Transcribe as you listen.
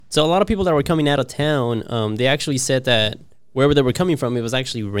So a lot of people that were coming out of town, they actually said that wherever they were coming from, it was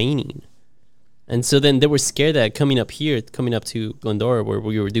actually raining. And so then they were scared that coming up to Glendora, where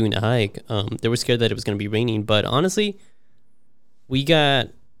we were doing the hike, they were scared that it was going to be raining. But honestly, we got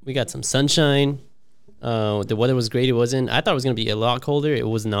some sunshine. The weather was great. I thought it was going to be a lot colder. It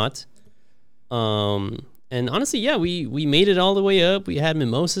was not. And honestly, yeah, we made it all the way up. We had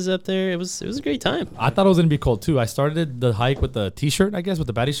mimosas up there. It was a great time. I thought it was going to be cold too. I started the hike with the t-shirt, I guess, with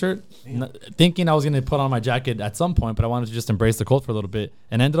the baddie shirt, thinking I was going to put on my jacket at some point, but I wanted to just embrace the cold for a little bit,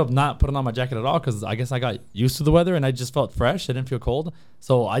 and ended up not putting on my jacket at all because I guess I got used to the weather and I just felt fresh. I didn't feel cold.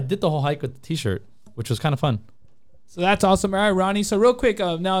 So I did the whole hike with the t-shirt, which was kind of fun. So that's awesome. All right, Ronnie. So real quick,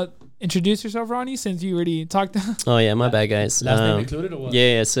 now introduce yourself, Ronnie, since you already talked. Oh yeah, my bad, guys. Last name included or what?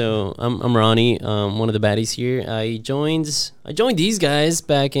 Yeah. So I'm Ronnie, one of the baddies here. I joined these guys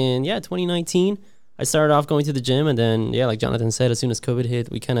back in 2019. I started off going to the gym, and then like Jonathan said, as soon as COVID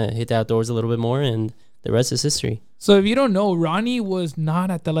hit, we kind of hit the outdoors a little bit more, and the rest is history. So if you don't know, Ronnie was not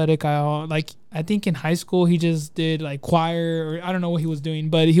athletic at all. Like, I think in high school he just did like choir, or I don't know what he was doing,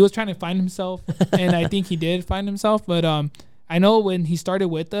 but he was trying to find himself, and I think he did find himself. But I know when he started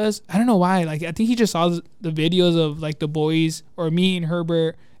with us, I don't know why. Like, I think he just saw the videos of like the boys or me and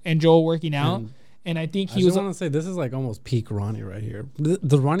Herbert and Joel working out. And I think he was. I want to say this is like almost peak Ronnie right here.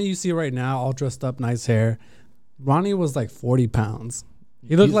 The Ronnie you see right now, all dressed up, nice hair. Ronnie was like 40 pounds.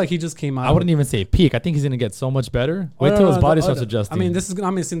 He looked like he just came out. I wouldn't even say peak. I think he's gonna get so much better. Wait till his body starts adjusting. This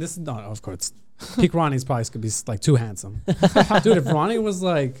is no, of course. Peak Ronnie's probably could be like too handsome. Dude, if Ronnie was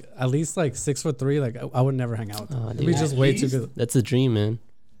like at least like 6'3", like I would never hang out with him. It'd be just way too good. That's the dream, man.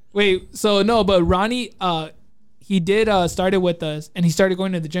 Wait, so no, but Ronnie, he did started with us, and he started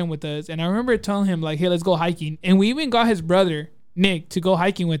going to the gym with us. And I remember telling him like, hey, let's go hiking. And we even got his brother Nick to go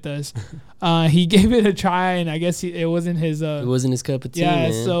hiking with us. He gave it a try, and I guess it wasn't his. It wasn't his cup of tea. Yeah,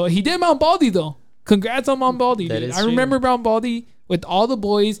 man. so he did Mount Baldy though. Congrats on Mount Baldy, dude. I remember Mount Baldy with all the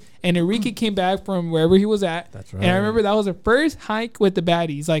boys, and Enrique came back from wherever he was at. That's right. And I remember that was the first hike with the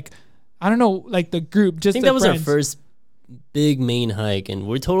baddies. Like, I don't know, like the group. Just I think that was our first big main hike, and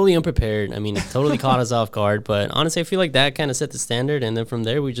we're totally unprepared. I mean, it totally caught us off guard. But honestly, I feel like that kind of set the standard, and then from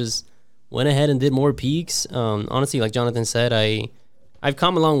there we just went ahead and did more peaks. Honestly, like Jonathan said, I've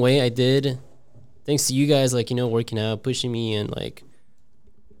come a long way. I did, thanks to you guys, like, working out, pushing me, and like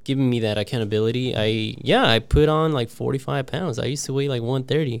giving me that accountability. I put on like 45 pounds. I used to weigh like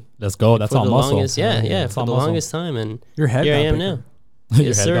 130. Let's go. That's all muscle. Longest, for the longest time, and your head here I am bigger. now. Your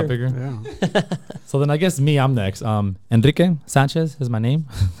Yes, head sir. got bigger. Yeah. So then I guess I'm next. Enrique Sanchez is my name.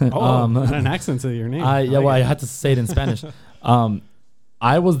 An accent to your name. I had to say it in Spanish.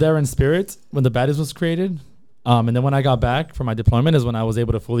 I was there in spirit when the baddies was created. And then when I got back from my deployment is when I was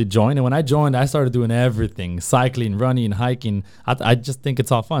able to fully join. And when I joined, I started doing everything: cycling, running, hiking. I just think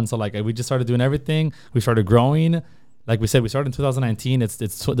it's all fun. So like we just started doing everything. We started growing. Like we said, we started in 2019. It's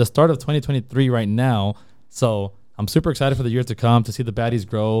the start of 2023 right now. So I'm super excited for the years to come, to see the baddies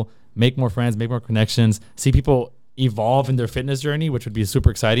grow, make more friends, make more connections, see people evolve in their fitness journey, which would be super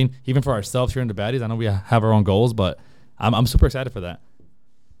exciting, even for ourselves here in the baddies. I know we have our own goals, but I'm super excited for that.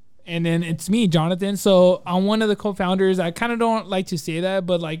 And then it's me, Jonathan. So I'm one of the co-founders. I kind of don't like to say that,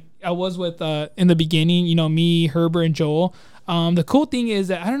 but like I was with in the beginning, me, Herbert, and Joel. The cool thing is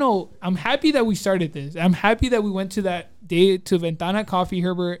that, I don't know, I'm happy that we started this. I'm happy that we went to that day to Ventana Coffee,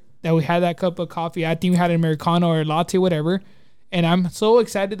 Herbert, that we had that cup of coffee. I think we had an Americano or a latte, whatever. And I'm so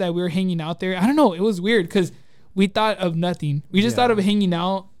excited that we were hanging out there. I don't know. It was weird because we thought of nothing. We just thought of hanging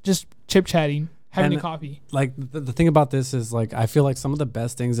out, just chit-chatting, having a coffee. Like the thing about this is like, I feel like some of the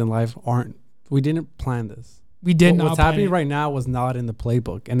best things in life we didn't plan this. We did not. What's happening right now was not in the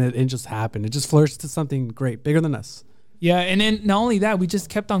playbook, and it just happened. It just flourished to something great, bigger than us. Yeah. And then not only that, we just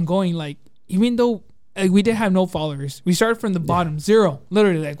kept on going. Like, even though we did have no followers, we started from the bottom, zero,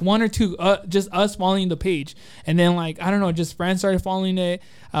 literally like one or two, just us following the page. And then like, I don't know, just friends started following it.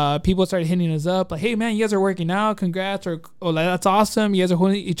 People started hitting us up like, hey man, you guys are working out, congrats, or like, that's awesome, you guys are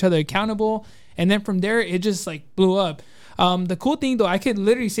holding each other accountable. And then from there it just like blew up. The cool thing though, I could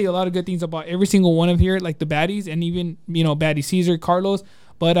literally say a lot of good things about every single one of here, like the baddies, and even baddie Caesar, Carlos.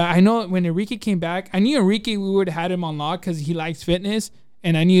 But I know when Enrique came back, I knew Enrique, we would have had him on lock because he likes fitness.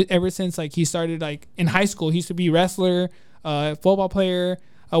 And I knew ever since like he started like in high school, he used to be wrestler, football player,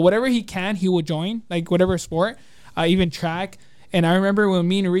 whatever he would join, like whatever sport, even track. And I remember when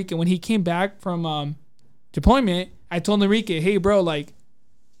me and Enrique, when he came back from deployment, I told Enrique, hey bro, like,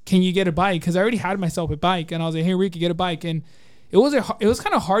 can you get a bike? Because I already had myself a bike. And I was like, hey Enrique, get a bike. And it was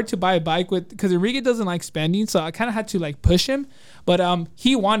kind of hard to buy a bike because Enrique doesn't like spending, so I kind of had to like push him. But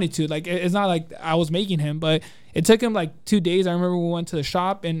he wanted to. Like, it's not like I was making him, but it took him like 2 days. I remember we went to the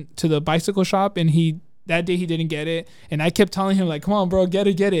shop and to the bicycle shop, and that day he didn't get it, and I kept telling him like, "Come on, bro, get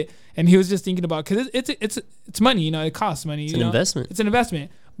it," and he was just thinking about because it's money, you know, it costs money. It's an investment. It's an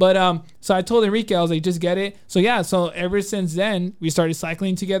investment. But so I told Enrique, I was like, just get it. So yeah, so ever since then we started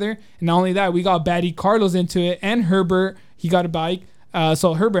cycling together, and not only that, we got Batty Carlos into it, and Herbert, he got a bike.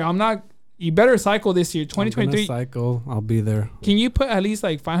 So Herbert, you better cycle this year, 2023. Cycle, I'll be there. Can you put at least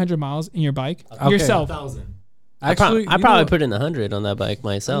like 500 miles in your bike yourself? 1,000. Actually, I probably put in 100 on that bike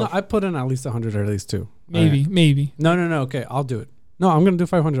myself. No, I put in at least 100 or at least 2. Maybe. No. Okay, I'll do it. No, I'm gonna do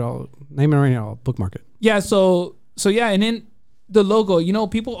 500. I'll name it right now. I'll bookmark it. Yeah. So yeah, and then the logo. You know,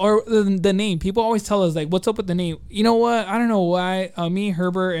 people or the name. People always tell us like, "What's up with the name?" You know what? I don't know why. Me,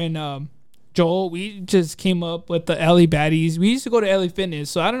 Herbert, and Joel, we just came up with the LA Baddies. We used to go to LA Fitness,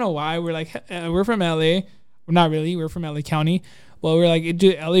 so I don't know why. We're like, we're from LA. We're not really. We're from LA County. Well, we're like,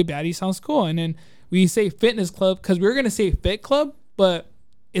 dude, LA Baddies sounds cool. And then we say fitness club because we were gonna say fit club, but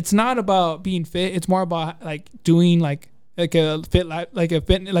it's not about being fit. It's more about like doing like a fit life, like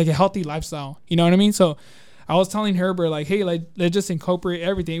a healthy lifestyle. You know what I mean? So I was telling Herbert like, hey, like let's just incorporate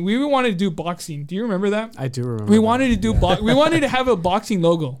everything. We wanted to do boxing. Do you remember that? I do remember. We wanted to do we wanted to have a boxing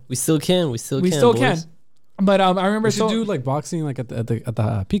logo. We still can. We still can. But I remember we should do like boxing like at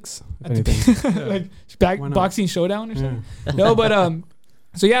the peaks. Like boxing showdown or something. Yeah. No, but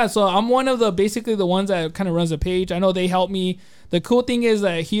so I'm one of basically the ones that kind of runs the page. I know they help me. The cool thing is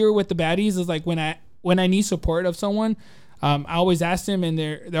that here with the Baddies is like when I need support of someone, I always ask them, and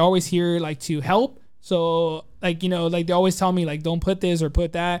they're always here like to help. So like, you know, like they always tell me like, don't put this or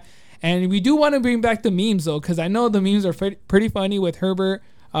put that. And we do want to bring back the memes though, because I know the memes are pretty funny with Herbert.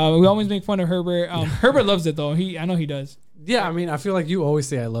 We always make fun of Herbert. Herbert loves it though. I know he does. Yeah, I mean, I feel like you always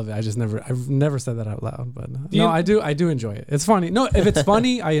say I love it. I've never said that out loud, but I do enjoy it. It's funny. No, if it's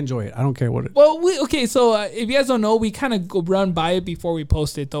funny, I enjoy it. I don't care what it. Well, so if you guys don't know, we kind of run by it before we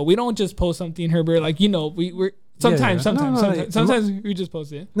post it though. We don't just post something, Herbert. Like, you know, we're sometimes we just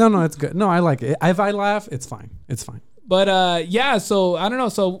post it. No, it's good. No, I like it. If I laugh, it's fine. It's fine. But yeah, so I don't know.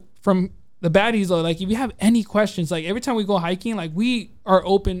 So from the Baddies though, like if you have any questions, like every time we go hiking, like we are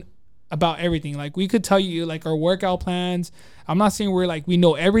open about everything. Like we could tell you like our workout plans. I'm not saying we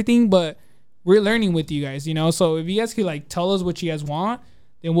know everything, but we're learning with you guys, you know? So if you guys could like tell us what you guys want,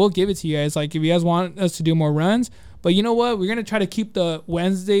 then we'll give it to you guys. Like if you guys want us to do more runs, but you know what? We're going to try to keep the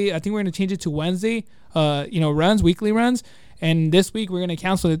Wednesday. I think we're going to change it to Wednesday, runs, weekly runs. And this week we're going to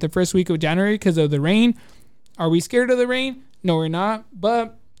cancel it the first week of January because of the rain. Are we scared of the rain? No, we're not.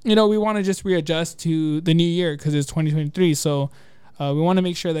 But, you know, we want to just readjust to the new year because it's 2023. So we want to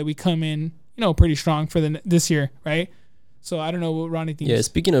make sure that we come in, you know, pretty strong for this year, right? So I don't know what Ronnie thinks. Yeah,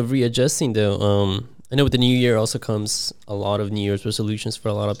 speaking of readjusting though, I know with the new year also comes a lot of New Year's resolutions for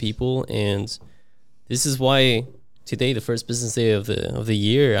a lot of people, and this is why today, the first business day of the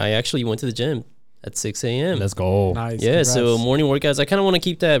year, I actually went to the gym at 6 a.m. Let's go. Nice. Yeah, Congrats. so morning workouts. I kind of want to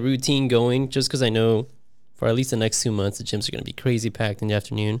keep that routine going just because I know for at least the next 2 months, the gyms are going to be crazy packed in the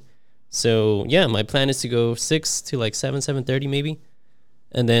afternoon. So yeah, my plan is to go 6 to like 7:30 maybe.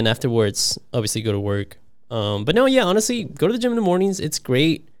 And then afterwards, obviously go to work. But no, yeah, honestly, go to the gym in the mornings. It's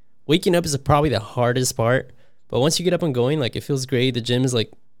great. Waking up is probably the hardest part. But once you get up and going, like it feels great. The gym is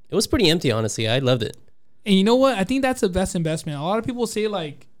like, it was pretty empty, honestly. I loved it. And you know what? I think that's the best investment. A lot of people say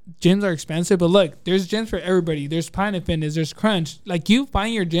like gyms are expensive, but look, there's gyms for everybody. There's Planet Fitness, there's Crunch. Like you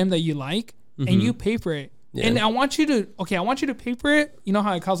find your gym that you like and you pay for it. Yeah. And I want you to pay for it. You know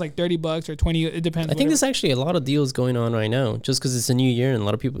how it costs like $30 or 20. It depends. I think there's actually a lot of deals going on right now just because it's a new year and a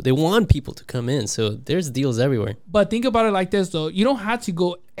lot of people, they want people to come in. So there's deals everywhere. But think about it like this though. You don't have to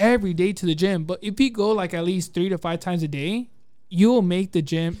go every day to the gym, but if you go like at least 3 to 5 times a day, you'll make the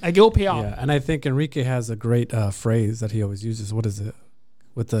gym, like it'll pay off. Yeah, and I think Enrique has a great phrase that he always uses. What is it?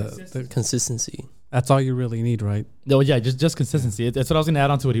 With the consistency. That's all you really need, right? No, yeah, just consistency. That's what I was gonna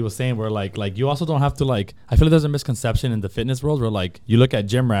add on to what he was saying. Where like you also don't have to like. I feel like there's a misconception in the fitness world where like you look at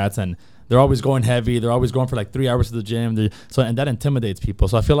gym rats and they're always going heavy. They're always going for like 3 hours to the gym. And that intimidates people.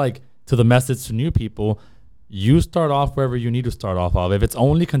 So I feel like to the message to new people, you start off wherever you need to start off of. If it's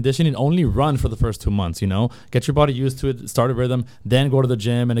only conditioning, only run for the first 2 months, you know? Get your body used to it, start a rhythm, then go to the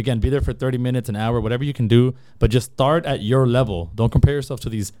gym. And again, be there for 30 minutes, an hour, whatever you can do. But just start at your level. Don't compare yourself to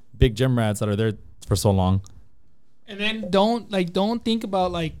these big gym rats that are there for so long. And then don't think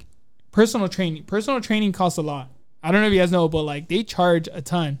about like personal training. Personal training costs a lot. I don't know if you guys know, but like they charge a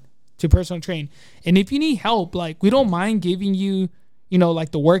ton to personal train. And if you need help, like we don't mind giving you, you know,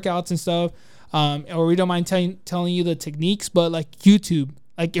 like the workouts and stuff. or we don't mind telling you the techniques, but like YouTube,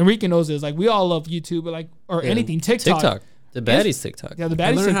 like Enrique knows this. Like we all love YouTube, but like or anything TikTok. The baddies TikTok. Yeah, the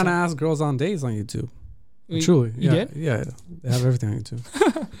I baddies learned how TikTok. to ask girls on dates on YouTube. You- Truly, you yeah, did? yeah. They have everything on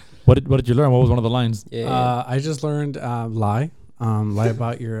YouTube. What did you learn? What was one of the lines? Yeah. I just learned lie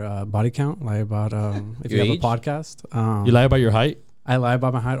about your body count, lie about if Your you have age? a podcast. You lie about your height. I lie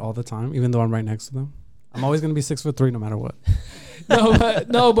about my height all the time, even though I'm right next to them. I'm always gonna be 6'3" no matter what.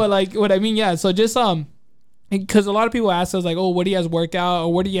 no, but like what I mean, yeah. So just because a lot of people ask us like, oh, what do you guys work out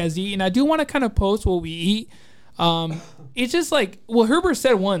or what do you guys eat? And I do want to kind of post what we eat. It's just like what Herbert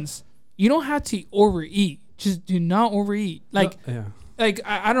said once. You don't have to overeat. Just do not overeat. Like, Yeah. like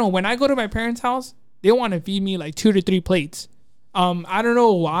I don't know. When I go to my parents' house, they want to feed me like 2 to 3 plates. I don't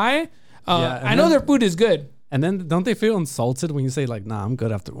know why. Yeah, and I know then- their food is good. And then don't they feel insulted when you say like, "Nah, I'm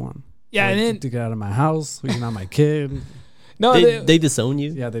good after one"? Yeah, Like, and then to get out of my house, you're not my kid. no, they disown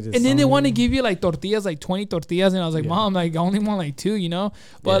you. Yeah, they just. and then they want to give you like tortillas, like 20 tortillas, and I was like, Yeah. Mom, like I only want like 2, you know.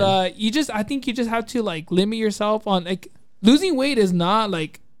 But I think you just have to like limit yourself on like losing weight is not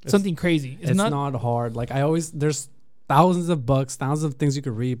like something crazy. It's not hard. Like there's thousands of books, thousands of things you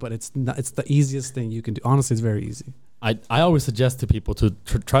could read, but it's the easiest thing you can do. Honestly, it's very easy. I always suggest to people to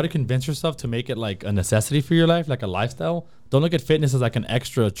try to convince yourself to make it like a necessity for your life, like a lifestyle. Don't look at fitness as like an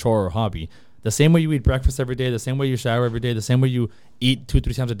extra chore or hobby. The same way you eat breakfast every day, the same way you shower every day, the same way you eat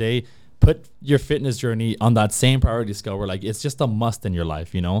 2-3 times a day, put your fitness journey on that same priority scale where like it's just a must in your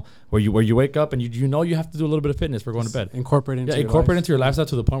life, you know, where you wake up and you know you have to do a little bit of fitness for going to bed. Incorporate into your Incorporate life. into your lifestyle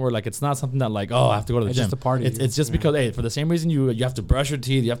to the point where like it's not something that like, oh, I have to go to the It's gym. just a party. It's just Yeah. because hey, for the same reason you have to brush your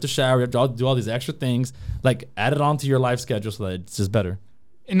teeth, you have to shower, you have to do all these extra things, like add it onto your life schedule so that it's just better.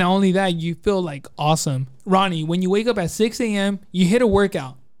 And not only that, you feel like awesome. Ronnie, when you wake up at 6 a.m., you hit a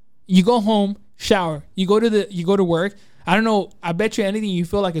workout. You go home, shower. You go to work. I don't know. I bet you anything you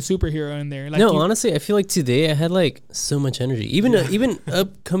feel like a superhero in there. Like No, honestly, I feel like today I had like so much energy. Even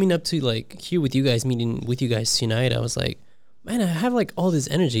coming up to like here with you guys, meeting with you guys tonight, I was like, man, I have like all this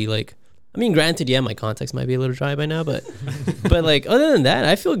energy. Like, I mean, granted, yeah, my contacts might be a little dry by now, but but like other than that,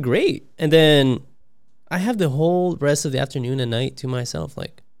 I feel great. And then I have the whole rest of the afternoon and night to myself.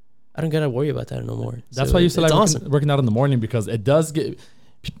 Like, I don't gotta worry about that no more. That's So why you still it's like awesome. working out in the morning, because it does get.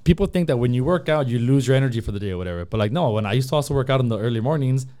 People think that when you work out, you lose your energy for the day or whatever. But like, no, when I used to also work out in the early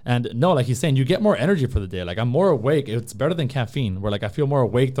mornings, and no, like he's saying, you get more energy for the day. Like I'm more awake. It's better than caffeine, where like I feel more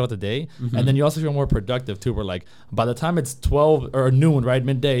awake throughout the day. And then you also feel more productive too, where like by the time it's 12 or noon, right,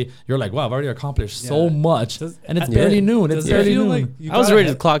 midday, you're like, wow, I've already accomplished so Yeah. much. Does- and it's Yeah. barely noon. It's Does it barely feel noon. like you I was got a ready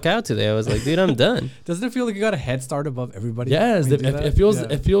to head- clock out today. I was like, dude, I'm done. Doesn't it feel like you got a head start above everybody? Yes, when you do it that? feels Yeah.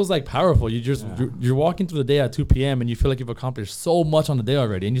 it feels like powerful. You just Yeah. you're walking through the day at 2 p.m. and you feel like you've accomplished so much on the day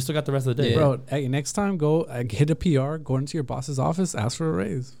already, and you still got the rest of the day. Yeah. Bro, hey, next time go hit a PR, go into your boss's office, ask for a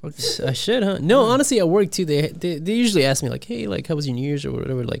raise. Fuck it. I should, huh? No, honestly, at work too, they usually ask me like, hey, like, how was your New Year's or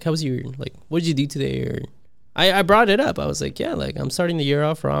whatever? Like, how was your, like, what did you do today? Or I brought it up. I was like, yeah, like, I'm starting the year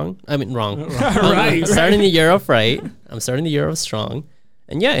off wrong. I mean, wrong. I'm starting the year off right. I'm starting the year off strong.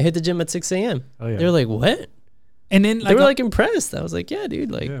 And yeah, I hit the gym at 6 a.m. Oh yeah. They're like, what? and then They were like impressed. I was like, yeah,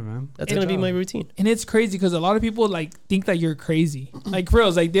 dude, like, yeah, man. that's Good going to be job. my routine. and it's crazy because a lot of people like think that you're crazy. Like for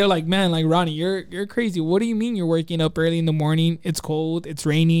reals, like they're like, man, like Ronnie, you're crazy. What do you mean you're waking up early in the morning? It's cold, it's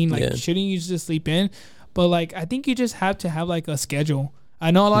raining. Like Yeah. shouldn't you just sleep in? But like I think you just have to have like a schedule.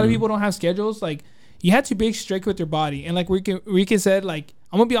 I know a lot of people don't have schedules. Like you have to be strict with your body. And like Rika said, like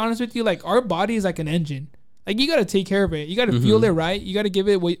I'm gonna be honest with you, like our body is like an engine. Like you gotta take care of it. You gotta fuel it right. You gotta give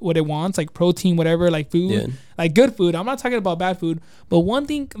it what it wants, like protein, whatever, like food, Yeah. like good food. I'm not talking about bad food. But one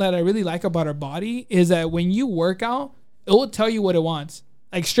thing that I really like about our body is that when you work out, it will tell you what it wants.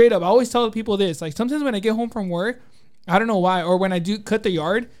 Like straight up, I always tell people this. Like sometimes when I get home from work, I don't know why, or when I do cut the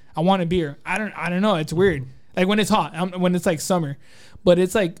yard, I want a beer. I don't know. It's weird. Like when it's hot, when it's like summer, but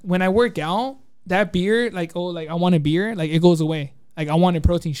it's like when I work out, that beer, like I want a beer, like it goes away. Like I want a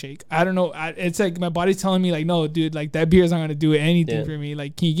protein shake. I don't know. It's like my body's telling me like, no, dude, like that beer is not gonna do anything Yeah. for me.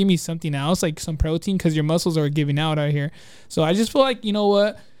 Like, can you give me something else, like some protein, because your muscles are giving out here. So I just feel like, you know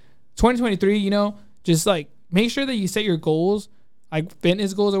what, 2023, you know, just like make sure that you set your goals, like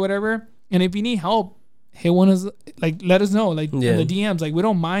fitness goals or whatever. And if you need help, hit one of us, like let us know, like Yeah. in the DMs. Like we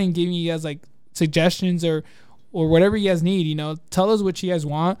don't mind giving you guys like suggestions or whatever you guys need. You know, tell us what you guys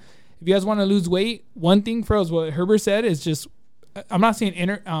want. If you guys want to lose weight, one thing for us, what Herbert said is just, I'm not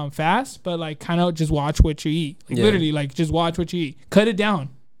saying fast, but like kind of just watch what you eat. Like Yeah. literally, like just watch what you eat. Cut it down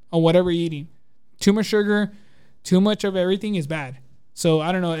on whatever you're eating. Too much sugar, too much of everything is bad. So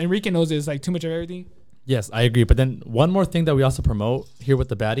I don't know. Enrique knows this, like too much of everything. Yes, I agree. But then one more thing that we also promote here with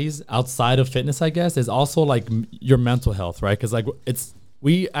the baddies outside of fitness, I guess, is also like your mental health, right? Because like it's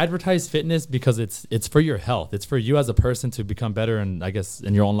we advertise fitness because it's for your health. It's for you as a person to become better, and I guess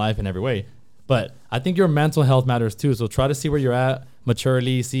in your own life in every way. But I think your mental health matters too. So try to see where you're at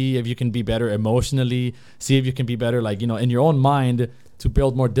maturely. See if you can be better emotionally. See if you can be better, like, in your own mind, to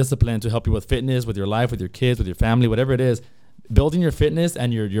build more discipline to help you with fitness, with your life, with your kids, with your family, whatever it is. Building your fitness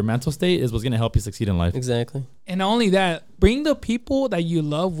and your mental state is what's going to help you succeed in life. Exactly. And not only that, bring the people that you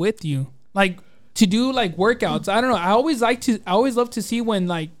love with you. Like, to do like workouts. I don't know. I always love to see when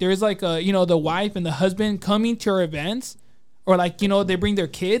like there's like the wife and the husband coming to our events, or like, they bring their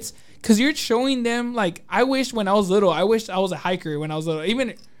kids, because you're showing them, like, I wish when I was little, I wish I was a hiker when I was little.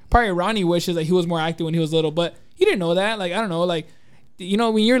 Even probably Ronnie wishes that he was more active when he was little, but he didn't know that. Like, I don't know, like,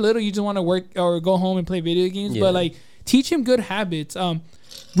 when you're little, you just want to work or go home and play video games. Yeah. But like, teach him good habits.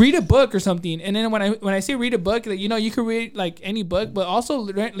 Read a book or something. And then when I say read a book, like, you can read like any book, but also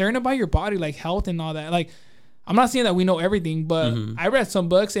learn about your body, like health and all that. Like, I'm not saying that we know everything, but I read some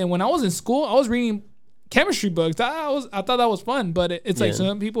books, and when I was in school, I was reading chemistry books. I thought that was fun, but it's like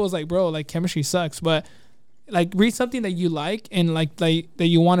some people was like, bro, like chemistry sucks. But like, read something that you like and like that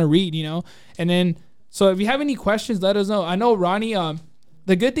you want to read, And then, so if you have any questions, let us know. I know Ronnie.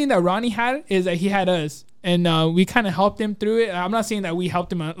 The good thing that Ronnie had is that he had us. And we kind of helped him through it. I'm not saying that we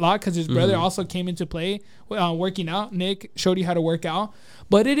helped him a lot, because his brother also came into play working out. Nick showed you how to work out.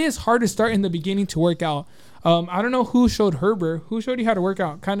 But it is hard to start in the beginning to work out. I don't know who showed Herbert. Who showed you how to work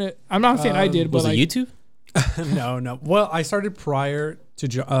out? Kind of. I'm not saying I did, but was like, it YouTube? No. Well, I started prior to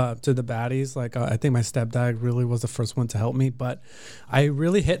the baddies. Like, I think my stepdad really was the first one to help me. But I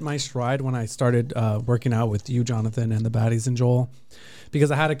really hit my stride when I started working out with you, Jonathan, and the baddies and Joel,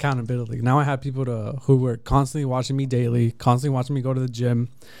 because I had accountability. Now I had people who were constantly watching me daily, constantly watching me go to the gym.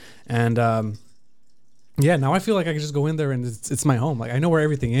 And now I feel like I can just go in there and it's my home. Like, I know where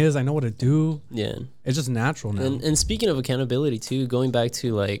everything is. I know what to do. Yeah. It's just natural now. And speaking of accountability too, going back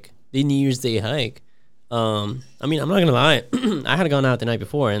to like the New Year's Day hike, I mean, I'm not going to lie. I had gone out the night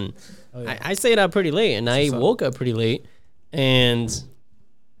before, and I stayed out pretty late, and I woke up pretty late, and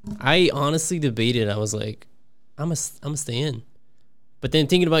I honestly debated. I was like, I'm gonna stay in. But then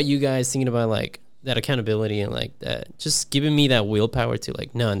thinking about you guys, thinking about like that accountability and like that, just giving me that willpower to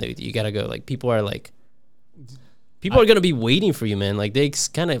like, no, dude, you gotta go. Like, people are gonna be waiting for you, man. Like, they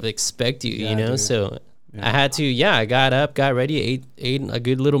kind of expect you, Dude. So I had to, I got up, got ready, ate a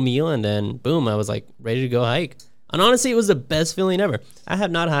good little meal, and then boom, I was like ready to go hike. And honestly, it was the best feeling ever. I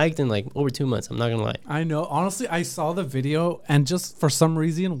have not hiked in like over 2 months. I'm not gonna lie. I know. Honestly, I saw the video, and just for some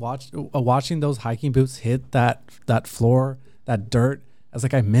reason, watching those hiking boots hit that floor, that dirt. I was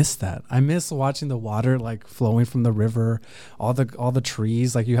like, I miss that. I miss watching the water like flowing from the river, all the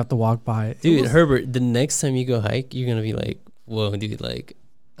trees like you have to walk by. Dude, Herbert, the next time you go hike, you're gonna be like, whoa, dude, like,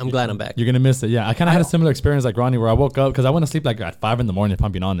 I'm glad I'm back. You're gonna miss it. Yeah, I kind of had a similar experience like Ronnie, where I woke up because I went to sleep like at 5 a.m. if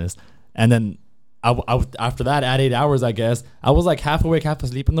I'm being honest, and then I after that at 8 hours, I guess I was like half awake, half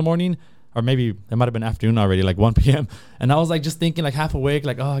asleep in the morning. Or maybe it might have been afternoon already, like 1 p.m. And I was like just thinking like half awake,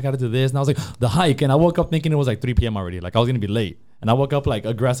 like, oh, I got to do this. And I was like, the hike. And I woke up thinking it was like 3 p.m. already. Like, I was going to be late. And I woke up like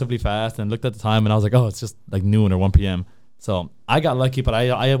aggressively fast and looked at the time, and I was like, oh, it's just like noon or 1 p.m. So I got lucky, but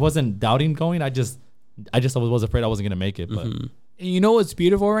I wasn't doubting going. I just was afraid I wasn't going to make it. But you know what's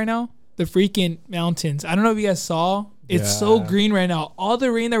beautiful right now? The freaking mountains. I don't know if you guys saw. It's so green right now. All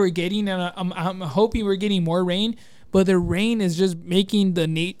the rain that we're getting, and I'm hoping we're getting more rain. But the rain is just making the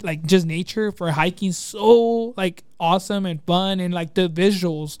nature for hiking so like awesome and fun, and like the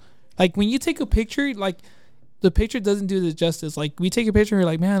visuals. Like, when you take a picture, like the picture doesn't do the justice. Like, we take a picture, and we're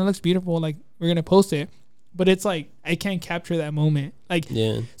like, man, it looks beautiful. Like, we're gonna post it, but it's like I can't capture that moment. Like,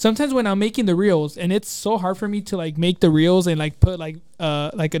 sometimes when I'm making the reels, and it's so hard for me to like make the reels and like put like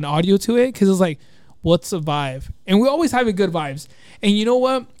an audio to it, because it's like, what's the vibe? And we always have good vibes. And you know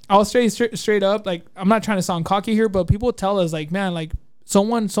what? I'll straight up, like, I'm not trying to sound cocky here, but people tell us like, man, like,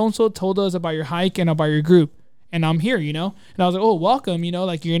 so-and-so told us about your hike and about your group, and I'm here, And I was like, oh, welcome,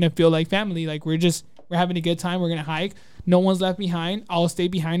 like, you're going to feel like family. Like, we're having a good time. We're going to hike. No one's left behind. I'll stay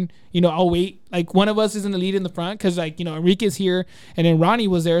behind. I'll wait. Like, one of us is in the lead in the front because, like, Enrique's here, and then Ronnie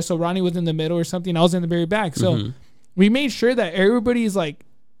was there. So Ronnie was in the middle or something. I was in the very back. So we made sure that everybody's, like,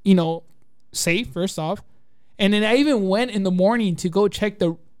 safe, first off. And then I even went in the morning to go check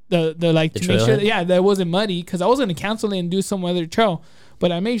the make sure that it wasn't muddy, because I was going to cancel it and do some other trail.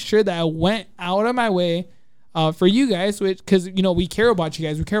 But I made sure that I went out of my way for you guys, because we care about you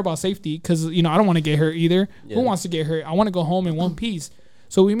guys. We care about safety, because I don't want to get hurt either. Who wants to get hurt? I want to go home in one piece.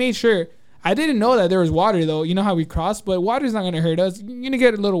 So we made sure. I didn't know that there was water, though. You know how we crossed, but water's not going to hurt us. You're going to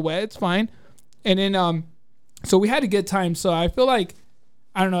get a little wet. It's fine. And then so we had a good time. So I feel like,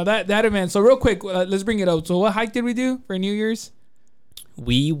 I don't know, that event. So real quick, let's bring it up. So what hike did we do for New Year's?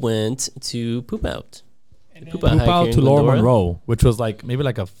 we went to Poop Out. And Poop then- Out Poop hike out here to in Lower Glendora. Monroe, which was like maybe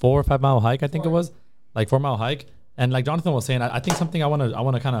like a 4 or 5 mile hike. I think it 4. was like 4 mile hike. And like Jonathan was saying, I think something I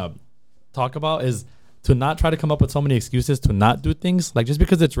want to kind of talk about is to not try to come up with so many excuses to not do things. Like just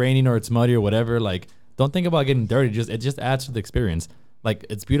because it's raining or it's muddy or whatever, like don't think about getting dirty. It just adds to the experience. Like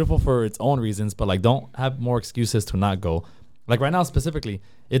it's beautiful for its own reasons, but like don't have more excuses to not go. Like right now specifically,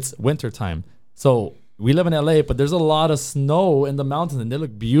 it's winter time. So we live in LA, but there's a lot of snow in the mountains and they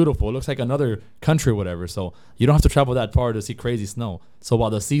look beautiful. It looks like another country or whatever. So you don't have to travel that far to see crazy snow. So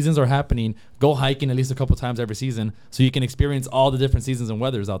while the seasons are happening, go hiking at least a couple times every season so you can experience all the different seasons and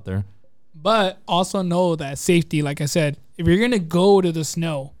weathers out there. But also know that safety, like I said, if you're gonna go to the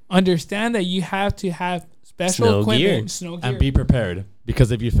snow, understand that you have to have special Snow equipment, gear. snow gear. And be prepared,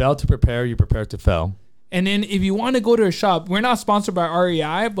 because if you fail to prepare, you prepare to fail. And then if you want to go to a shop, we're not sponsored by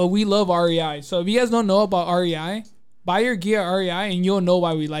REI, but we love REI. So if you guys don't know about REI, buy your gear at REI and you'll know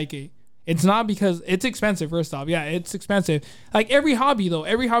why we like it. It's not because it's expensive, first off. Yeah, it's expensive. Like every hobby, though.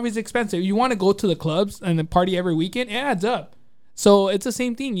 Every hobby is expensive. You want to go to the clubs and then party every weekend, it adds up. So it's the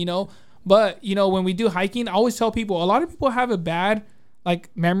same thing, you know. But, you know, when we do hiking, I always tell people, a lot of people have a bad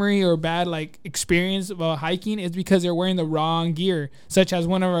like memory or bad like experience about hiking is because they're wearing the wrong gear, such as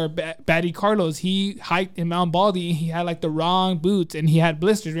one of our baddie Carlos. He hiked in Mount Baldy, he had like the wrong boots and he had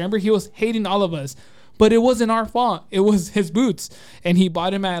blisters. Remember, he was hating all of us, but it wasn't our fault, it was his boots. And he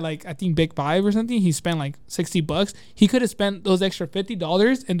bought him at like I think Big Five or something. He spent like $60. He could have spent those extra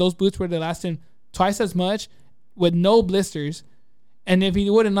 $50 and those boots would have lasted him twice as much with no blisters. And if he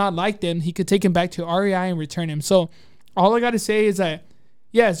would have not liked them, he could take him back to REI and return him. So all I got to say is that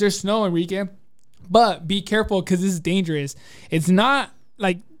yes, there's snow, Enrique, but be careful because this is dangerous. It's not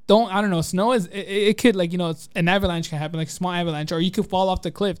like, I don't know, snow is, it could like, you know, it's, an avalanche can happen, like a small avalanche, or you could fall off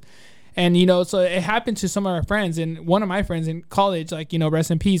the cliff. And, you know, so it happened to some of our friends. And one of my friends in college, like, you know,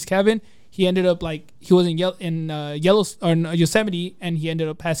 rest in peace, Kevin, he ended up like, he was in Yosemite and he ended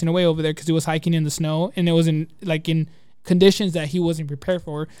up passing away over there because he was hiking in the snow and it was in conditions that he wasn't prepared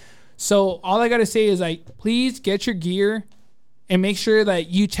for. So all I got to say is like, please get your gear and make sure that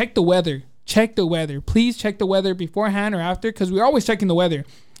you check the weather. Check the weather. Please check the weather beforehand or after, because we're always checking the weather.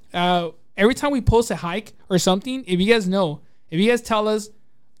 Every time we post a hike or something, if you guys know, if you guys tell us,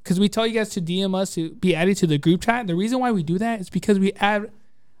 because we tell you guys to DM us to be added to the group chat. The reason why we do that is because we add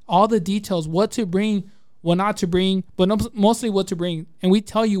all the details, what to bring, what not to bring, but mostly what to bring. And we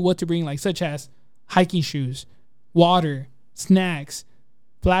tell you what to bring, like such as hiking shoes, water, snacks,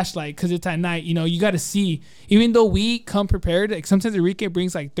 flashlight, because it's at night. You know, you got to see. Even though we come prepared, like sometimes Enrique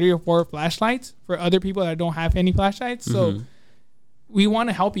brings like 3 or 4 flashlights for other people that don't have any flashlights. So we want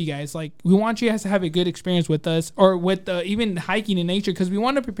to help you guys. Like, we want you guys to have a good experience with us, or with even hiking in nature, because we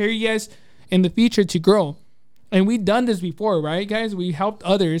want to prepare you guys in the future to grow. And we've done this before, right, guys? We helped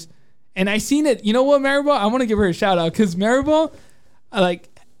others. And I seen it. You know what, Maribel? I want to give her a shout out, because Maribel, like,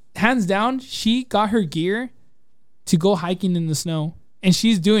 hands down, she got her gear to go hiking in the snow. And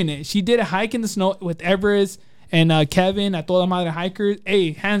she's doing it. She did a hike in the snow with Everest and Kevin at Toda Madre Hikers.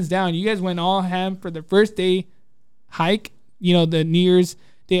 Hey, hands down, you guys went all ham for the first day hike, you know, the New Year's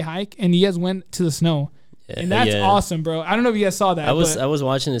Day hike, and you guys went to the snow. Yeah, and that's awesome, bro. I don't know if you guys saw that. I was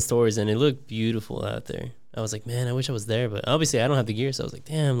watching the stories, and it looked beautiful out there. I was like, man, I wish I was there, but obviously I don't have the gear, so I was like,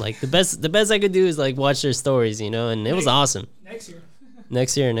 damn, like the best I could do is like watch their stories, you know, and it was awesome.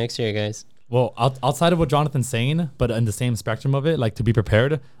 Next year, guys. Well, outside of what Jonathan's saying, but in the same spectrum of it, like to be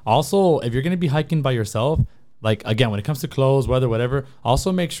prepared. Also, if you're going to be hiking by yourself, like again, when it comes to clothes, weather, whatever,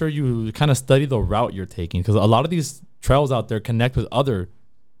 also make sure you kind of study the route you're taking, because a lot of these trails out there connect with other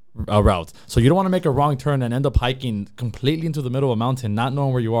routes. So you don't want to make a wrong turn and end up hiking completely into the middle of a mountain, not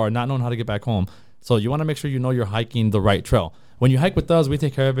knowing where you are, not knowing how to get back home. So you want to make sure you know you're hiking the right trail. When you hike with us, we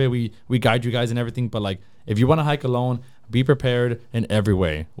take care of it. We guide you guys and everything. But like, if you want to hike alone, be prepared in every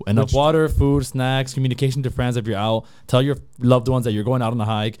way. Enough water, food, snacks, communication to friends if you're out. Tell your loved ones that you're going out on a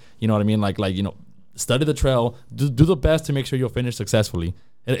hike. You know what I mean? Like you know, study the trail. Do the best to make sure you'll finish successfully.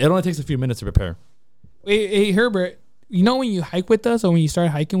 It only takes a few minutes to prepare. Hey, Herbert, you know when you hike with us or when you start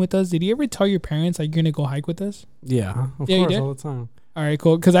hiking with us, did you ever tell your parents like you're going to go hike with us? Yeah, of you course, did? all the time. All right,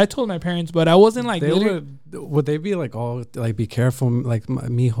 cool. Because I told my parents, but I wasn't like... Would they be like, oh, like, be careful, like,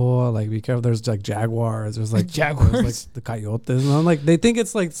 mijo, like, be careful. There's like jaguars. There's like jaguars. There's like the coyotes. And I'm like, they think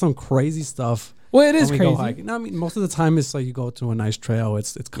it's like some crazy stuff. Well, it is when we crazy. go hiking. No, I mean, most of the time it's like you go to a nice trail.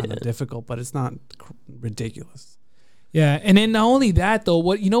 It's kind of difficult, but it's not ridiculous. Yeah, and then not only that though,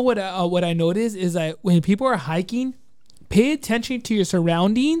 what I noticed is that when people are hiking, pay attention to your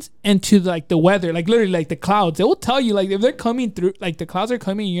surroundings and to like the weather, like literally like the clouds. They will tell you like if they're coming through, like the clouds are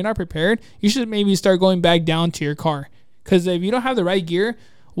coming and you're not prepared, you should maybe start going back down to your car, Because if you don't have the right gear,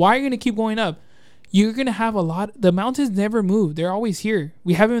 why are you going to keep going up? You're going to have a lot. The mountains never move. They're always here.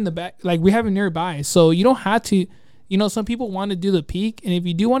 We have them in the back. Like, we have them nearby. So you don't have to, you know, some people want to do the peak. And if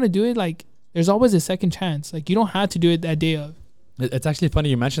you do want to do it, like, there's always a second chance. Like, you don't have to do it that day of. It's actually funny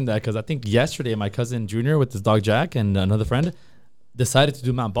you mentioned that because I think yesterday my cousin Junior with his dog Jack and another friend decided to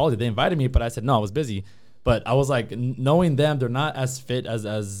do Mount Baldy. They invited me, but I said no, I was busy. But I was like, knowing them, they're not as fit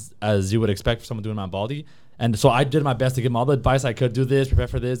as you would expect for someone doing Mount Baldy. And so I did my best to give them all the advice I could. Do this, prepare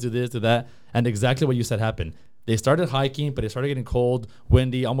for this, do that. And exactly what you said happened. They started hiking, but it started getting cold,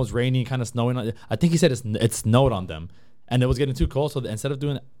 windy, almost raining, kind of snowing. I think he said it snowed on them. And it was getting too cold. So instead of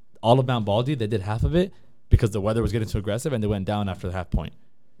doing all of Mount Baldy, they did half of it because the weather was getting too aggressive and they went down after the half point.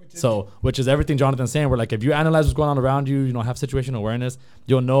 Which is everything Jonathan's saying. Where like if you analyze what's going on around you, you know, have situational awareness,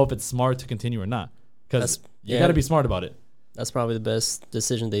 you'll know if it's smart to continue or not. Because you got to be smart about it. That's probably the best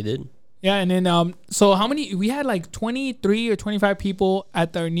decision they did. Yeah, and then so how many? We had like 23 or 25 people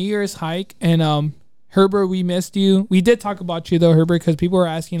at our New Year's hike, and Herbert, we missed you. We did talk about you though, Herbert, because people were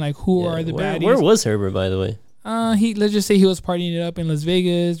asking like, who are the baddies? Where was Herbert, by the way? Let's just say he was partying it up in Las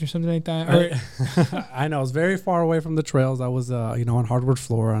Vegas or something like that. Or, I know, it's very far away from the trails. I was, on hardwood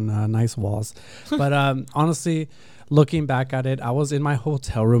floor on nice walls. But honestly, looking back at it, I was in my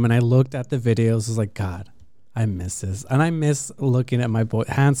hotel room and I looked at the videos. I was like, God, I miss this. And I miss looking at my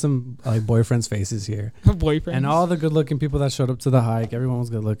handsome boyfriends' faces here. Boyfriends. And all the good-looking people that showed up to the hike. Everyone was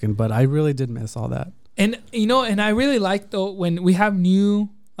good-looking. But I really did miss all that. And, and I really like, though, when we have new,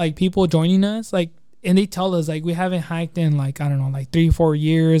 people joining us, and they tell us, we haven't hiked in, 3-4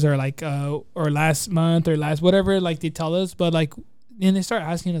 years or, or last month or whatever, they tell us. But, and they start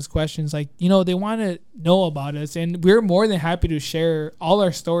asking us questions, they want to know about us. And we're more than happy to share all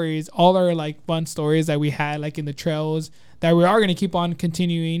our stories, all our, fun stories that we had, in the trails that we are going to keep on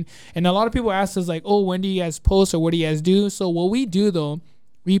continuing. And a lot of people ask us, when do you guys post or what do you guys do? So what we do, though,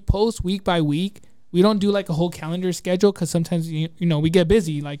 we post week by week. We don't do a whole calendar schedule because sometimes, we get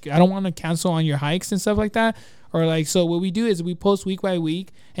busy. I don't want to cancel on your hikes and stuff like that. Or so what we do is we post week by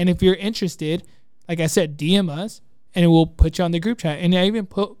week. And if you're interested, like I said, DM us and we'll put you on the group chat. And I even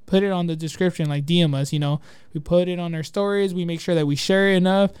put it on the description, DM us, we put it on our stories. We make sure that we share it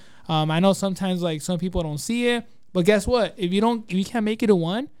enough. I know sometimes some people don't see it, but guess what? If you can't make it to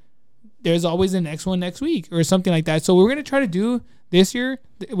one, there's always the next one next week or something like that. So we're going to try to do this year,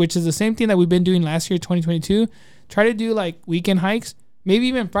 which is the same thing that we've been doing last year, 2022, try to do weekend hikes, maybe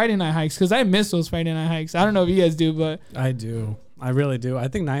even Friday night hikes, because I miss those Friday night hikes. I don't know if you guys do, but I do. I really do. I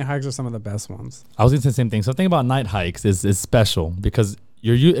think night hikes are some of the best ones. I was going to say the same thing. Something about night hikes is special because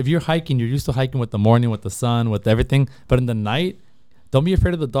if you're hiking, you're used to hiking with the morning, with the sun, with everything. But in the night, don't be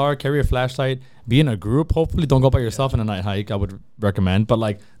afraid of the dark. Carry a flashlight. Be in a group. Hopefully, don't go by yourself in a night hike. I would recommend.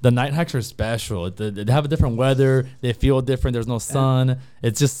 But the night hikes are special. They have a different weather. They feel different. There's no sun.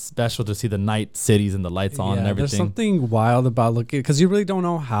 It's just special to see the night cities and the lights on and everything. There's something wild about looking because you really don't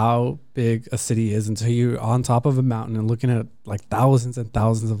know how big a city is until you're on top of a mountain and looking at thousands and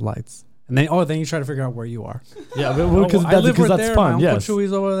thousands of lights. And then you try to figure out where you are. Yeah, because that's fun. My Yes. Uncle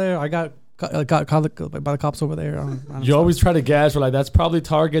Chewy's over there. I got caught by the cops over there. You always try to guess. We're that's probably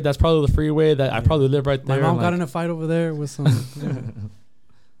Target. That's probably the freeway. That I probably live right there. My mom got in a fight over there with some.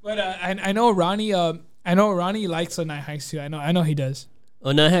 But I know Ronnie. I know Ronnie likes the night hikes too. I know he does.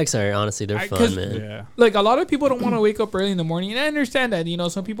 Oh, night hikes are honestly they're fun, man. Yeah. A lot of people don't want to wake up early in the morning, and I understand that.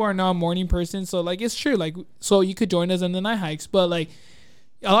 Some people are not a morning person, so it's true. So you could join us in the night hikes, but a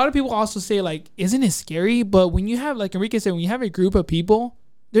lot of people also say isn't it scary? But when you have Enrique said, when you have a group of people.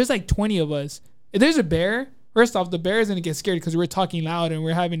 There's 20 of us. If there's a bear, first off, the bear is going to get scared because we're talking loud and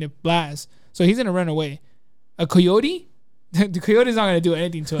we're having a blast. So he's going to run away. A coyote? The coyote's not going to do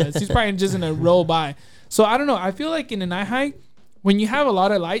anything to us. He's probably just going to roll by. So I don't know. I feel in a night hike, when you have a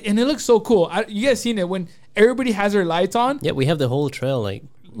lot of light, and it looks so cool. You guys seen it when everybody has their lights on? Yeah, we have the whole trail light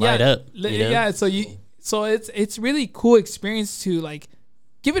up. Yeah, so it's really cool experience to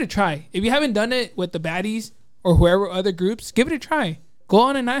give it a try. If you haven't done it with the baddies or whoever other groups, give it a try. Go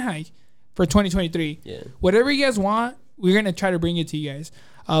on a night hike for 2023. Yeah. Whatever you guys want, we're gonna try to bring it to you guys.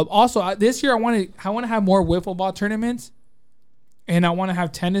 Also, this year I want to have more wiffle ball tournaments, and I want to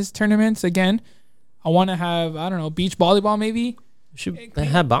have tennis tournaments again. I want to have beach volleyball maybe. Should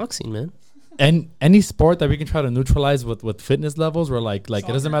have boxing, man. And any sport that we can try to neutralize with fitness levels, where it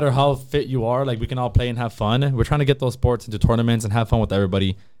doesn't matter how fit you are, we can all play and have fun. We're trying to get those sports into tournaments and have fun with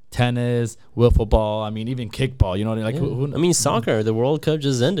everybody. Tennis, wiffle ball, even kickball, soccer, the World Cup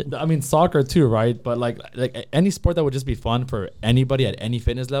just ended. Soccer too, right? But any sport that would just be fun for anybody at any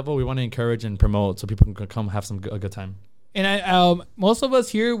fitness level, we want to encourage and promote so people can come have a good time. And most of us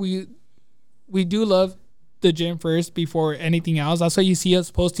here, we do love the gym first before anything else. That's why you see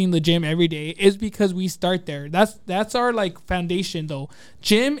us posting the gym every day, is because we start there. That's our like foundation though.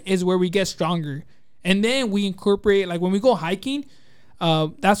 Gym is where we get stronger. And then we incorporate, like when we go hiking,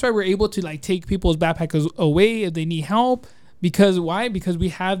 that's why we're able to like take people's backpacks away if they need help. Because why? Because we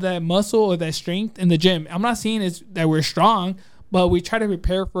have that muscle or that strength in the gym. I'm not saying it's that we're strong, but we try to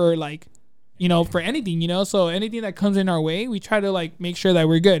prepare for like, you know, for anything, you know. So anything that comes in our way, we try to like make sure that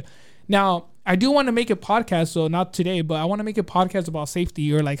we're good. Now, I do want to make a podcast, so not today, but I want to make a podcast about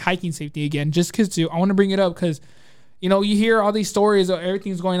safety or like hiking safety again, just because I want to bring it up because, you know, you hear all these stories of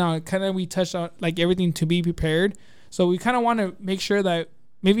everything's going on. Kind of we touched on like everything to be prepared. So we kind of want to make sure that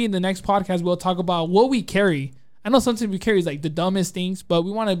maybe in the next podcast, we'll talk about what we carry. I know sometimes we carry is like the dumbest things, but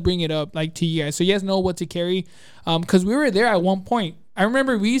we want to bring it up like to you guys. So you guys know what to carry. Because we were there at one point. I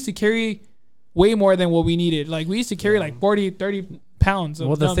remember we used to carry way more than what we needed. Like we used to carry like 40, 30 pounds.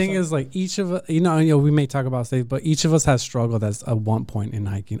 Well, the thing is, like each of us, you know, we may talk about safe, but each of us has struggled at one point in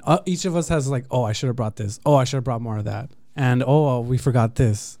hiking. Each of us has like, oh, I should have brought this. Oh, I should have brought more of that. And we forgot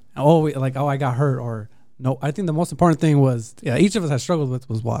this. Oh, I got hurt. Or no, I think the most important thing was, each of us has struggled with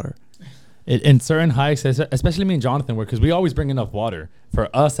was water. In certain hikes, especially me and Jonathan, because we always bring enough water for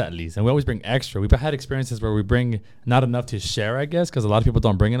us at least, and we always bring extra. We've had experiences where we bring not enough to share, I guess, because a lot of people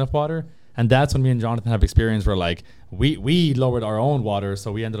don't bring enough water, and that's when me and Jonathan have experience where like we lowered our own water,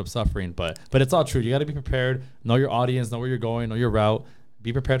 so we ended up suffering. But it's all true. You got to be prepared. Know your audience. Know where you're going. Know your route.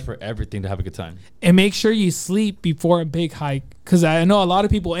 Be prepared for everything to have a good time. And make sure you sleep before a big hike, because I know a lot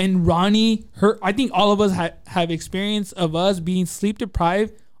of people, and Ronnie, I think all of us have experience of us being sleep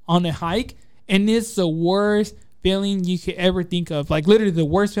deprived on a hike, and it's the worst feeling you could ever think of. Like literally the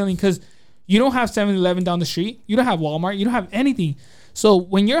worst feeling, because you don't have 7-Eleven down the street, you don't have Walmart, you don't have anything. So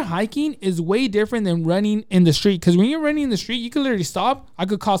when you're hiking is way different than running in the street, because when you're running in the street, you could literally stop. I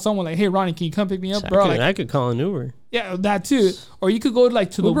could call someone like, hey Ronnie, can you come pick me up, bro? I could call an Uber. Yeah, that too. Or you could go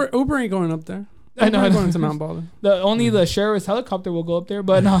like to Uber ain't going up there. I know. Uber ain't going to Mount Baldwin. The sheriff's helicopter will go up there,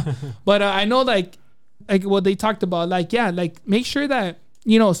 but I know like what they talked about, like make sure that,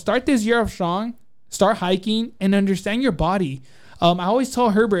 you know, start this year off strong, start hiking, and understand your body. I always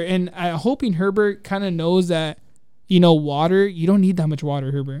tell Herbert, and I'm hoping Herbert kind of knows that, you know, water, you don't need that much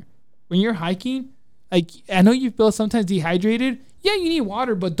water, Herbert. When you're hiking, like, I know you feel sometimes dehydrated. Yeah, you need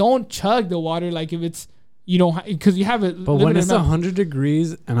water, but don't chug the water like if it's, you don't, because you have it. But when it's 100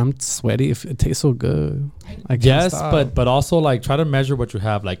 degrees and I'm sweaty, if it tastes so good. Yes, but also like try to measure what you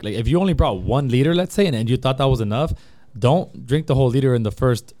have. Like if you only brought 1 liter, let's say, and you thought that was enough, don't drink the whole liter in the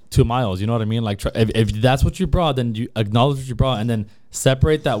first 2 miles. You know what I mean? Like if that's what you brought, then you acknowledge what you brought, and then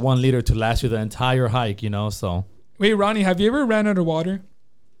separate that 1 liter to last you the entire hike. You know, so. Wait, Ronnie, have you ever ran out of water?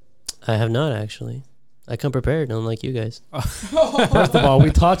 I have not actually. I come prepared, unlike you guys. First of all, we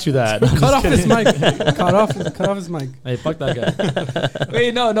taught you that. Cut off his mic. Cut off his mic. Hey, fuck that guy.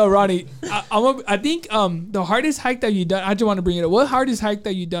 Wait, no, Ronnie. I think the hardest hike that you done. I just want to bring it up. What hardest hike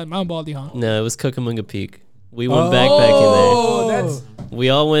that you done? Mount Baldy, huh? No, it was Cucamonga Peak. We went backpacking there. That's. We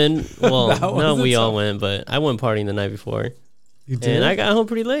all went. Well, no, we all tough. went, but I went partying the night before, You did? and I got home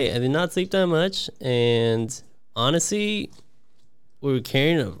pretty late. I did not sleep that much, and honestly, we were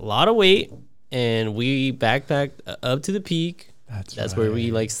carrying a lot of weight, and we backpacked up to the peak. That's where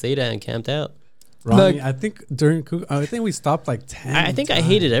we like stayed at and camped out. Ronnie, Look, I think we stopped like 10 I think I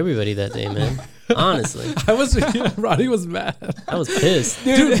hated everybody that day, man. Honestly, Ronnie was mad. I was pissed.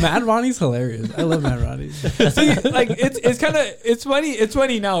 Dude, Mad Ronnie's hilarious. I love Mad Ronnie. See, like it's funny. It's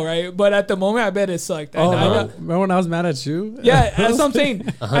funny now, right? But at the moment, I bet it sucked. Oh, I know. remember when I was mad at you? Yeah, that's what I'm saying.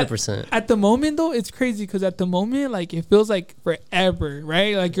 100%. At the moment, though, it's crazy because at the moment, like, it feels like forever,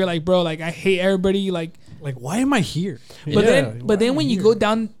 right? Like, you're like, bro, like, I hate everybody. Like, why am I here? but then when you go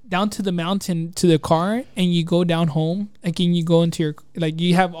down to the mountain to the car and you go down home, like, and you go into your, like,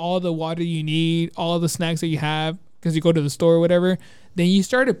 you have all the water you need, all the snacks that you have because you go to the store or whatever, then you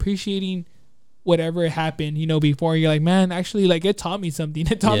start appreciating whatever happened, you know, before. You're like, man, actually, like, it taught me something.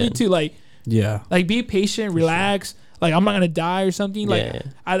 It taught me to, like, be patient, relax. Like, I'm not gonna die or something. Like,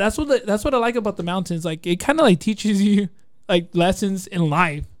 that's what I like about the mountains. Like, it kind of like teaches you like lessons in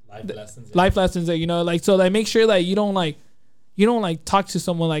life. Life lessons that, you know, like, so like make sure that you don't talk to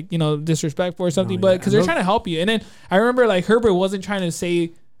someone like, you know, disrespectful or something, but because they're trying to help you. And then I remember like Herbert wasn't trying to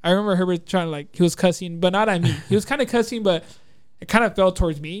say. I remember Herbert trying to, like, he was cussing, but not at me. He was kind of cussing, but it kind of fell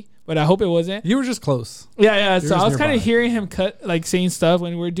towards me. But I hope it wasn't. You were just close. Yeah. So I was kind of hearing him saying stuff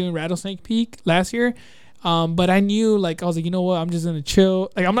when we were doing Rattlesnake Peak last year. But I knew, like, I was like, you know what? I'm just gonna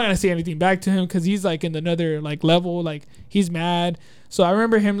chill. Like, I'm not gonna say anything back to him because he's like in another like level. Like, he's mad. So I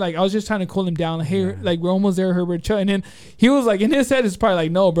remember him, like, I was just trying to cool him down. Like, hey, like, we're almost there, Herbert. Chill. And then he was like, in his head, it's probably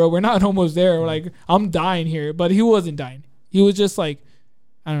like, no, bro, we're not almost there. Like, I'm dying here. But he wasn't dying. He was just like,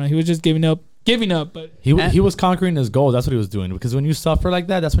 I don't know. He was just giving up. But he was conquering his goal. That's what he was doing. Because when you suffer like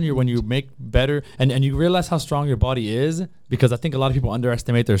that, that's when you make better and you realize how strong your body is. Because I think a lot of people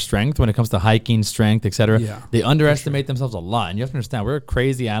underestimate their strength when it comes to hiking, strength, etc. Yeah, they underestimate themselves a lot. And you have to understand, we're a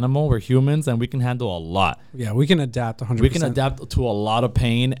crazy animal. We're humans, and we can handle a lot. Yeah, we can adapt 100%. We can adapt to a lot of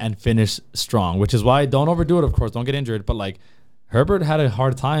pain and finish strong. Which is why don't overdo it. Of course, don't get injured. But like, Herbert had a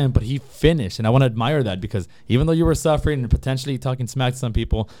hard time, but he finished, and I want to admire that because even though you were suffering and potentially talking smack to some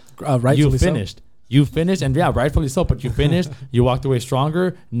people, you finished. So. You finished, and yeah, rightfully so. But you finished. You walked away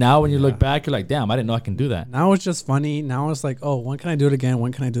stronger. Now, when you look back, you're like, "Damn, I didn't know I can do that." Now it's just funny. Now it's like, "Oh, when can I do it again?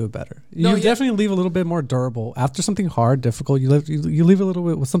 When can I do it better?" You definitely leave a little bit more durable after something hard, difficult. You leave a little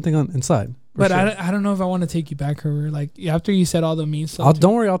bit with something inside. But sure. I don't know if I want to take you back, Herbert. Like, after you said all the mean stuff.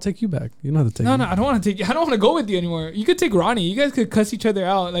 Don't worry, I'll take you back. You know how to take. No, I don't want to take you. I don't want to go with you anymore. You could take Ronnie. You guys could cuss each other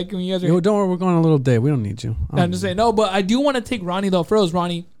out, like when you guys are. Yo, don't worry, we're going on a little date. We don't need you. I'm just saying no, but I do want to take Ronnie though. Froze,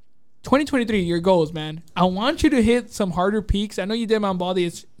 Ronnie. 2023, your goals, man. I want you to hit some harder peaks. I know you did Mount Baldy.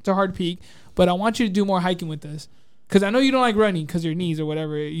 It's a hard peak, but I want you to do more hiking with us. Because I know you don't like running because your knees or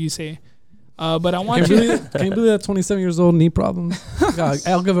whatever you say. But I want you to... Can you believe that 27 years old knee problems? God,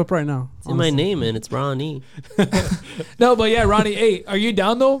 I'll give up right now. It's in my name, man. It's Ronnie. No, but yeah, Ronnie, hey, are you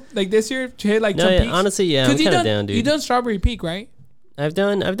down though? Like this year to hit like some peaks? Honestly, yeah, I'm kind of down, dude. You done Strawberry Peak, right? I've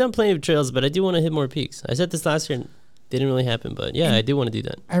done plenty of trails, but I do want to hit more peaks. I said this last year. Didn't really happen, but yeah, I do want to do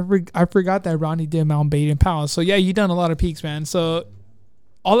that. I forgot that Ronnie did Mount Baden-Powell. So yeah, you done a lot of peaks, man. So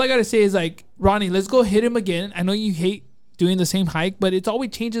all I gotta say is like, Ronnie, let's go hit him again. I know you hate doing the same hike, but it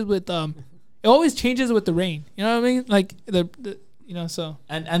always changes with the rain. You know what I mean? Like the so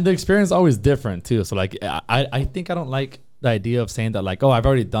and the experience is always different too. So like I think I don't like the idea of saying that like, oh, I've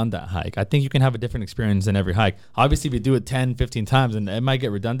already done that hike. I think you can have a different experience in every hike. Obviously, if you do it 10, 15 times, and it might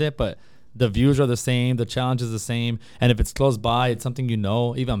get redundant, but the views are the same, the challenge is the same, and if it's close by, it's something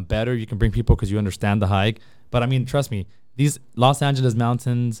even better. You can bring people because you understand the hike. But I mean, trust me, these Los Angeles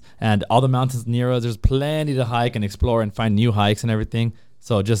mountains and all the mountains near us, there's plenty to hike and explore and find new hikes and everything.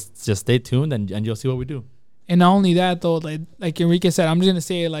 So just stay tuned and you'll see what we do. And not only that though, like Enrique said, I'm just gonna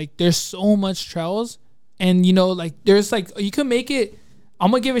say like there's so much trails, and like there's like you can make it. I'm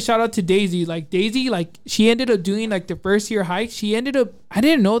going to give a shout out to Daisy. Like Daisy, like she ended up doing like the first year hike. I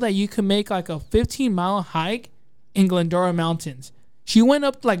didn't know that you could make like a 15-mile hike in Glendora Mountains. She went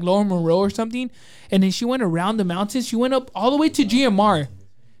up like Lower Monroe or something. And then she went around the mountains. She went up all the way to GMR.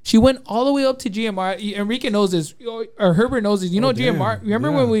 She went all the way up to GMR. Enrique knows this, or Herbert knows this. You know GMR?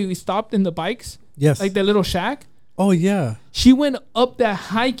 Remember when we stopped in the bikes? Yes. Like that little shack? Oh, yeah. She went up that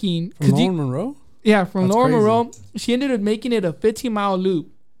hiking. From Lower Monroe? Yeah, from Lower Monroe, she ended up making it a 15-mile loop.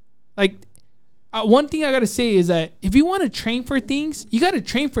 Like, one thing I got to say is that if you want to train for things, you got to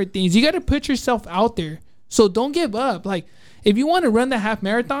train for things. You got to put yourself out there. So don't give up. Like, if you want to run the half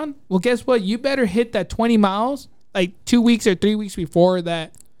marathon, well, guess what? You better hit that 20 miles like 2 weeks or 3 weeks before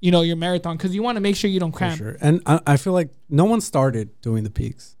that, your marathon, because you want to make sure you don't cramp. For sure. And I feel like no one started doing the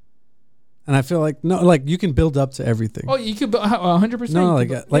peaks. And I feel like you can build up to everything. Oh, you could 100%.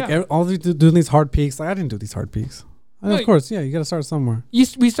 No, all doing these hard peaks. Like I didn't do these hard peaks. And of course, yeah, you got to start somewhere.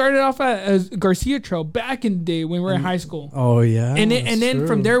 We started off at Garcia Trail back in the day when we were in high school. Oh yeah, and then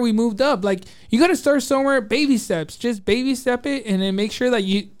from there we moved up. Like you got to start somewhere, baby steps. Just baby step it, and then make sure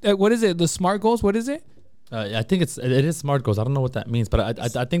that what is it? The SMART goals. What is it? I think it is SMART goals. I don't know what that means, but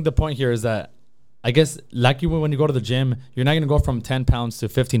I think the point here is that. I guess like when you go to the gym, you're not going to go from 10 pounds to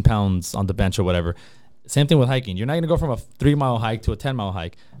 15 pounds on the bench or whatever. Same thing with hiking. You're not going to go from a 3-mile hike to a 10-mile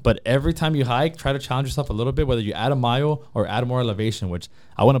hike. But every time you hike, try to challenge yourself a little bit, whether you add a mile or add more elevation, which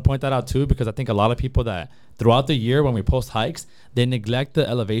I want to point that out too, because I think a lot of people that throughout the year when we post hikes, they neglect the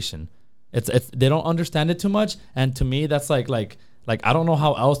elevation. It's they don't understand it too much. And to me, that's like I don't know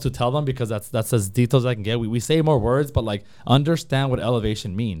how else to tell them because that's as detailed as I can get. We say more words, but like understand what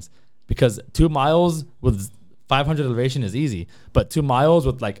elevation means. Because 2 miles with 500 elevation is easy, but 2 miles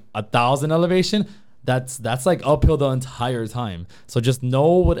with like 1,000 elevation, that's like uphill the entire time. So just know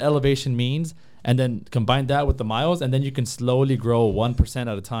what elevation means, and then combine that with the miles, and then you can slowly grow 1%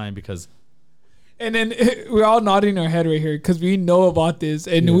 at a time. Because, and then we're all nodding our head right here because we know about this,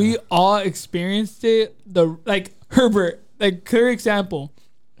 and we all experienced it. Like Herbert, like clear example,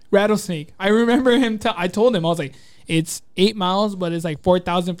 rattlesnake. I remember him. I told him I was like. It's 8 miles, but it's like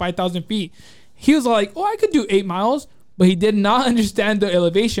 4,000, 5,000 feet. He was like, oh, I could do 8 miles, but he did not understand the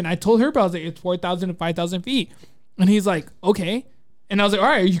elevation. I told her, I was like, it's 4,000 to 5,000 feet. And he's like, okay. And I was like, all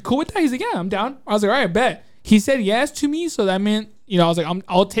right, are you cool with that? He's like, yeah, I'm down. I was like, all right, bet. He said yes to me. So that meant, you know, I was like,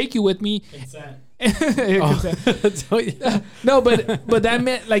 I'll take you with me. Consent. No, but that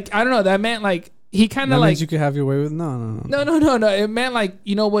meant like, I don't know. That meant like, he kind of like, you could have your way with no. It meant like,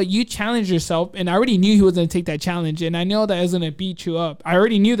 you know what, you challenge yourself, and I already knew he was gonna take that challenge, and I know that I was gonna beat you up. I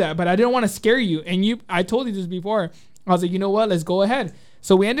already knew that, but I didn't want to scare you. And I told you this before. I was like, you know what, let's go ahead.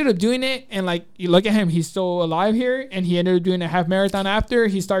 So we ended up doing it, and like, you look at him, he's still alive here, and he ended up doing a half marathon after.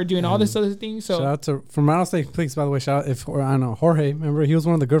 He started doing all this other things. So shout out to from Rattlesnake Peaks, by the way. Shout out I don't know Jorge. Remember, he was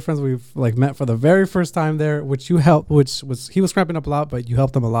one of the good friends we've like met for the very first time there, which you helped. He was cramping up a lot, but you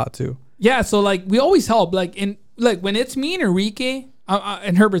helped him a lot too. Yeah, so like we always help. Like when it's me and Enrique,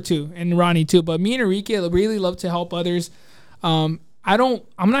 and Herbert too, and Ronnie too, but me and Enrique really love to help others. I'm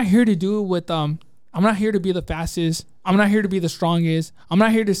not here to do it with I'm not here to be the fastest. I'm not here to be the strongest. I'm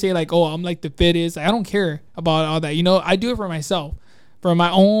not here to say like, oh, I'm like the fittest. I don't care about all that. You know, I do it for myself, for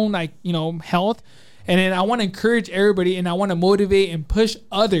my own like, you know, health. And then I want to encourage everybody, and I want to motivate and push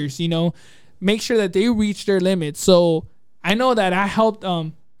others, you know, make sure that they reach their limits. So I know that I helped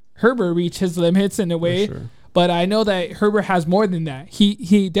Herbert reach his limits in a way, sure. But I know that Herbert has more than that.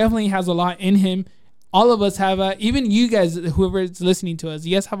 He definitely has a lot in him. All of us have even you guys, whoever is listening to us,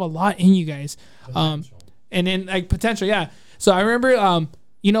 you guys have a lot in you guys. And then like potential, yeah. So I remember,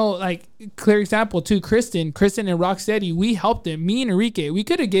 you know, like clear example too, Kristen and Rocksteady, we helped them. Me and Enrique, we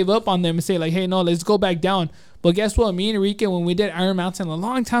could have gave up on them and say like, hey, no, let's go back down. But guess what? Me and Enrique, when we did Iron Mountain a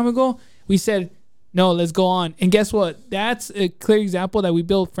long time ago, we said, no, let's go on. And guess what? That's a clear example that we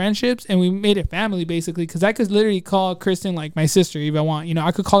built friendships and we made it family basically. Because I could literally call Kristen like my sister if I want. You know,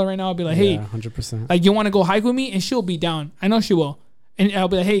 I could call her right now and be like, hey, 100%. Like you want to go hike with me? And she'll be down. I know she will. And I'll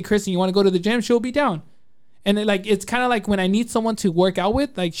be like, hey, Kristen, you want to go to the gym? She'll be down. And it, like it's kind of like when I need someone to work out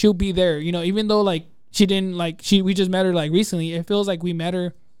with, like she'll be there. You know, even though like she didn't like we just met her like recently. It feels like we met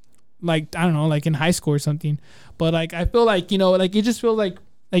her like I don't know, like in high school or something. But like I feel like, you know, like it just feels like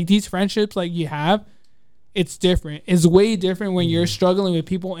these friendships like you have, it's different. It's way different when you're struggling with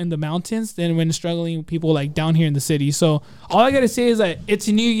people in the mountains than when struggling with people like down here in the city. So all I gotta say is that it's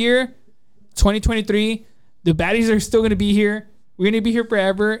a new year, 2023. The baddies are still gonna be here. We're going to be here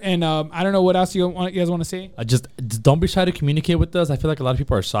forever. And I don't know what else you guys want to say. Just don't be shy to communicate with us. I feel like a lot of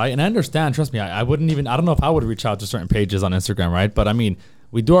people are shy. And I understand. Trust me. I wouldn't even. I don't know if I would reach out to certain pages on Instagram, right? But I mean,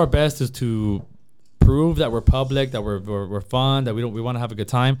 we do our best is to prove that we're public, that we're fun, that we want to have a good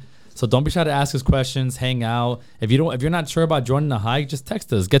time. So don't be shy to ask us questions, hang out. If you're not sure about joining the hike, just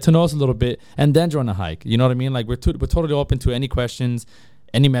text us, get to know us a little bit, and then join the hike. You know what I mean? Like we're totally open to any questions,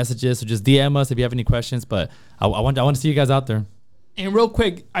 any messages. So just DM us if you have any questions. But I want to see you guys out there. And real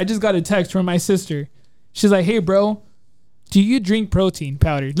quick, I just got a text from my sister. She's like, hey, bro, do you drink protein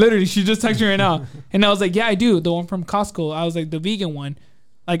powder? Literally, she just texted me right now. And I was like, yeah, I do. The one from Costco. I was like, the vegan one.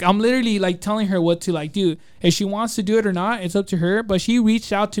 Like, I'm literally, like, telling her what to, like, do. If she wants to do it or not, it's up to her. But she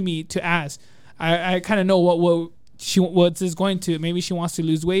reached out to me to ask. I kind of know what is going to. Maybe she wants to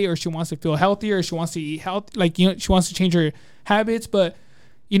lose weight, or she wants to feel healthier, or she wants to eat healthy. Like, you know, she wants to change her habits. But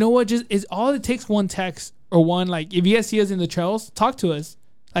you know what? Just is all it takes one text. Or one, like, if you guys see us in the trails, talk to us.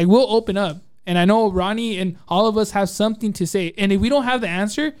 Like, we'll open up. And I know Ronnie and all of us have something to say. And if we don't have the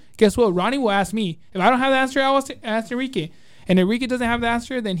answer, guess what? Ronnie will ask me. If I don't have the answer, I will ask Enrique. And if Enrique doesn't have the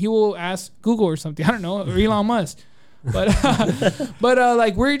answer, then he will ask Google or something. I don't know. Or Elon Musk. But,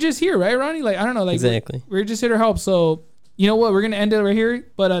 like, we're just here, right, Ronnie? Like, I don't know. Like, exactly. We're just here to help. So, you know what? We're going to end it right here.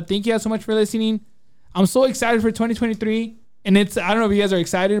 But thank you guys so much for listening. I'm so excited for 2023. And I don't know if you guys are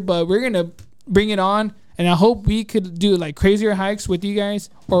excited, but we're going to bring it on. And I hope we could do like crazier hikes with you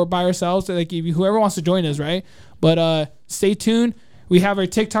guys or by ourselves. Like if whoever wants to join us, right? But stay tuned. We have our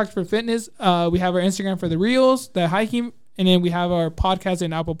TikTok for fitness. We have our Instagram for the reels, the hiking, and then we have our podcast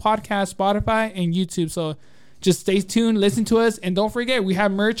in Apple Podcasts, Spotify, and YouTube. So just stay tuned, listen to us, and don't forget we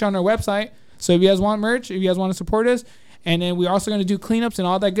have merch on our website. So if you guys want merch, if you guys want to support us, and then we're also going to do cleanups and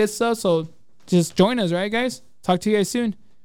all that good stuff. So just join us, right, guys? Talk to you guys soon.